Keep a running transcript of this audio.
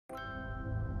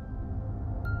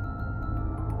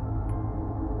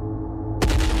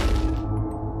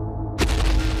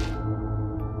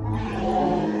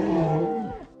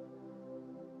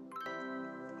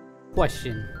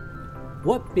Question: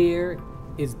 what beer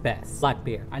is best? Black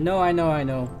beer. I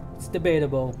know. It's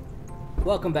debatable.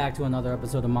 Welcome back to another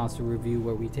episode of Monster Review,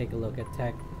 where we take a look at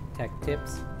tech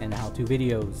tips and how-to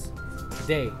videos.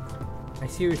 Today, I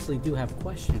seriously do have a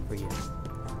question for you.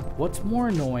 What's more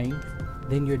annoying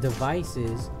than your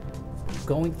devices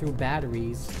going through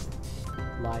batteries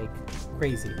like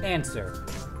crazy? Answer: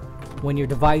 when your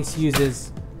device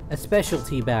uses a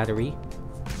specialty battery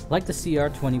like the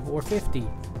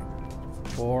CR2450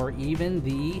 or even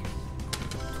the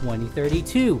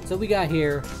 2032. So we got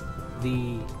here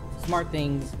the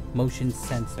SmartThings motion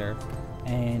sensor,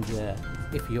 and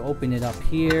if you open it up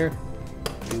here,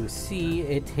 you see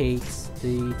it takes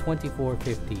the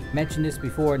 2450. Mentioned this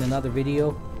before in another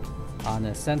video on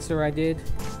a sensor I did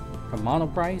from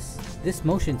Monoprice. This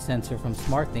motion sensor from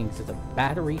SmartThings is a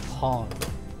battery hog.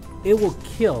 It will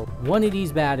kill one of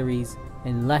these batteries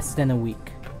in less than a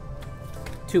week,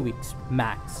 2 weeks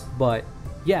max. But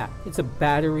yeah, it's a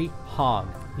battery hog.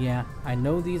 Yeah, I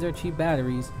know these are cheap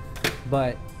batteries,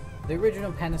 but the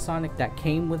original Panasonic that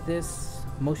came with this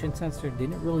motion sensor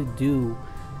didn't really do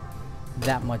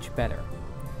that much better.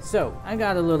 So I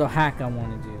got a little hack I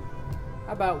want to do.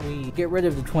 How about we get rid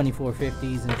of the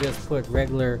 2450s and just put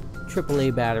regular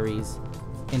AAA batteries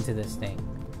into this thing?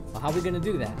 Well, how are we going to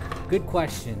do that? Good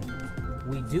question.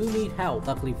 We do need help.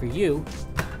 Luckily for you,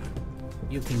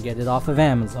 you can get it off of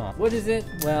Amazon. What is it?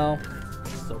 Well,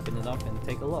 let's open it up and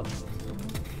take a look.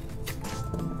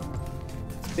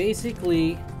 It's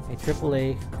basically a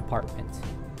AAA compartment.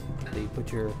 So you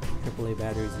put your AAA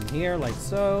batteries in here like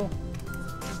so,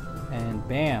 and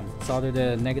bam, solder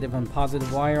the negative and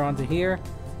positive wire onto here,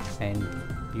 and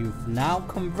you've now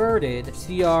converted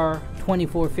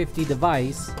CR2450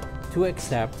 device to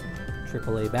accept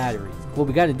AAA batteries. What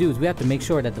we got to do is we have to make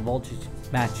sure that the voltage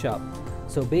match up.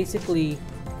 So basically,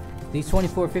 these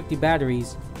 2450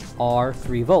 batteries are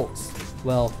 3 volts.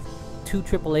 Well, 2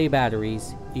 AAA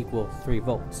batteries equal 3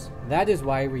 volts. That is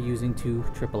why we're using 2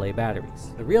 AAA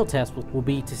batteries. The real test will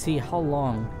be to see how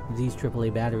long these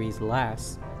AAA batteries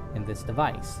last in this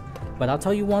device. But I'll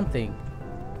tell you one thing,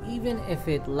 even if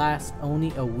it lasts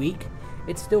only a week,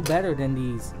 it's still better than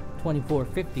these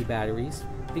 2450 batteries,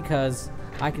 because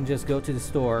I can just go to the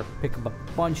store, pick up a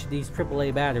bunch of these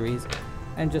AAA batteries,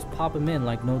 and just pop them in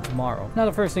like no tomorrow. Now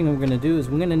the first thing we're going to do is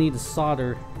we're going to need to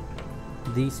solder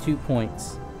these 2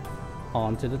 points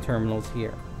onto the terminals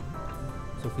here.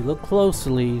 So if you look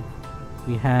closely,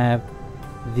 we have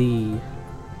the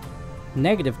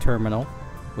negative terminal,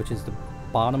 which is the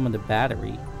bottom of the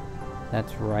battery.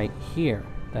 That's right here.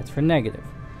 That's for negative.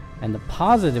 And the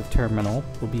positive terminal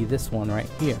will be this one right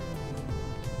here.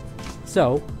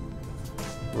 So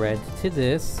red to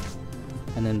this,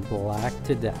 and then black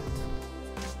to that.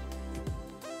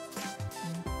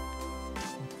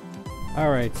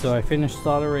 Alright, so I finished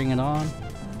soldering it on.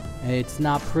 It's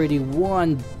not pretty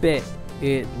one bit.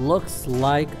 It looks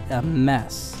like a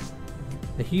mess.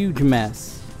 A huge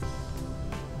mess.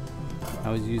 I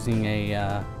was using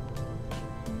a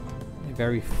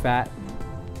very fat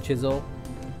chisel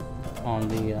on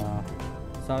the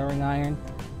soldering iron,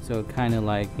 so it kind of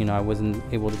like, you know, I wasn't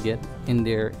able to get in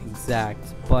there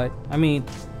exact, but I mean,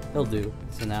 it'll do.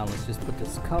 So now let's just put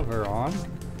this cover on.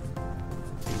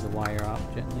 Take the wire out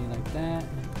gently like that,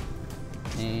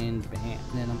 and bam.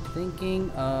 And then I'm thinking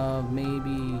of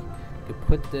maybe you could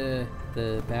put the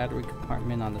battery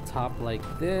compartment on the top like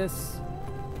this,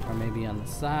 or maybe on the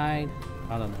side.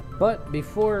 I don't know. But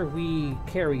before we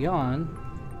carry on,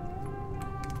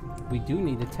 we do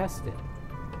need to test it.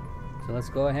 So let's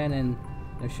go ahead, and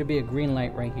there should be a green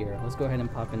light right here. Let's go ahead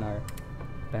and pop in our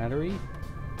battery.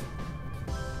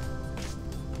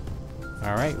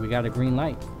 Alright, we got a green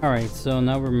light. Alright, so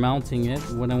now we're mounting it.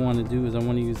 What I want to do is I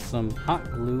want to use some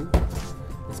hot glue.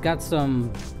 It's got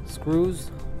some screw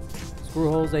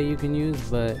holes that you can use,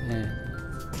 but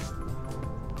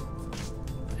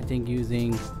I think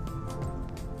using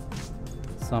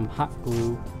some hot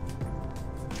glue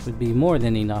would be more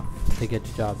than enough to get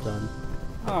the job done.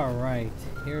 Alright,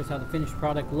 here's how the finished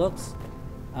product looks.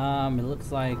 It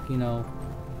looks like, you know,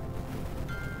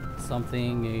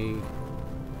 something a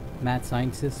mad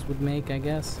scientist would make, I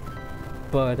guess.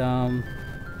 But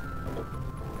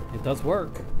it does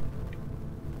work.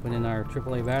 Put in our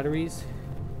AAA batteries.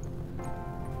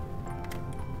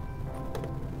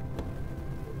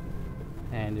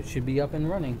 And it should be up and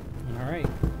running. Alright.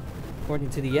 According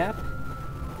to the app,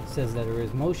 it says that there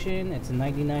is motion. It's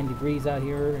 99 degrees out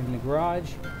here in the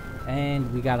garage,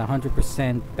 and we got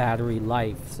 100% battery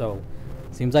life, so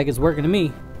seems like it's working to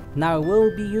me. Now I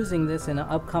will be using this in an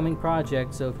upcoming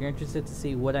project, so if you're interested to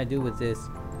see what I do with this,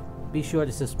 be sure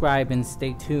to subscribe and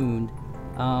stay tuned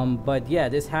But yeah,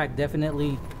 this hack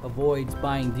definitely avoids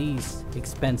buying these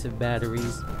expensive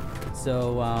batteries.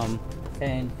 So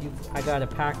I got a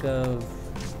pack of,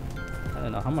 I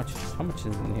don't know how much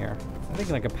is in here. I think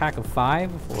like a pack of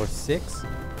 5 or 6.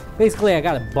 Basically, I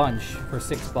got a bunch for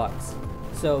 $6.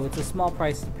 So it's a small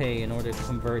price to pay in order to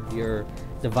convert your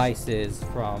devices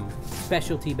from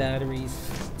specialty batteries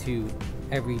to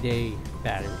everyday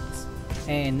batteries.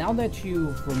 And now that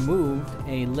you've removed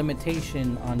a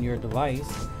limitation on your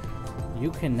device,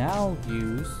 you can now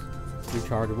use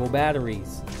rechargeable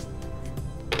batteries,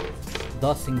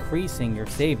 thus increasing your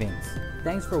savings.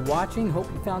 Thanks for watching.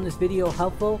 Hope you found this video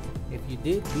helpful. If you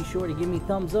did, be sure to give me a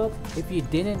thumbs up. If you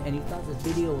didn't and you thought this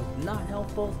video was not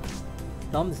helpful,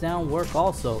 thumbs down work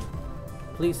also.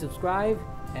 Please subscribe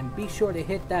and be sure to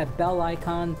hit that bell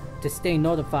icon to stay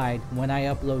notified when I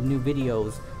upload new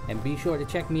videos. And be sure to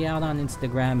check me out on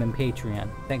Instagram and Patreon.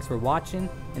 Thanks for watching,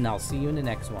 and I'll see you in the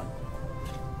next one.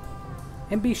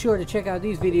 And be sure to check out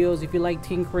these videos if you like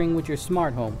tinkering with your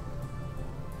smart home.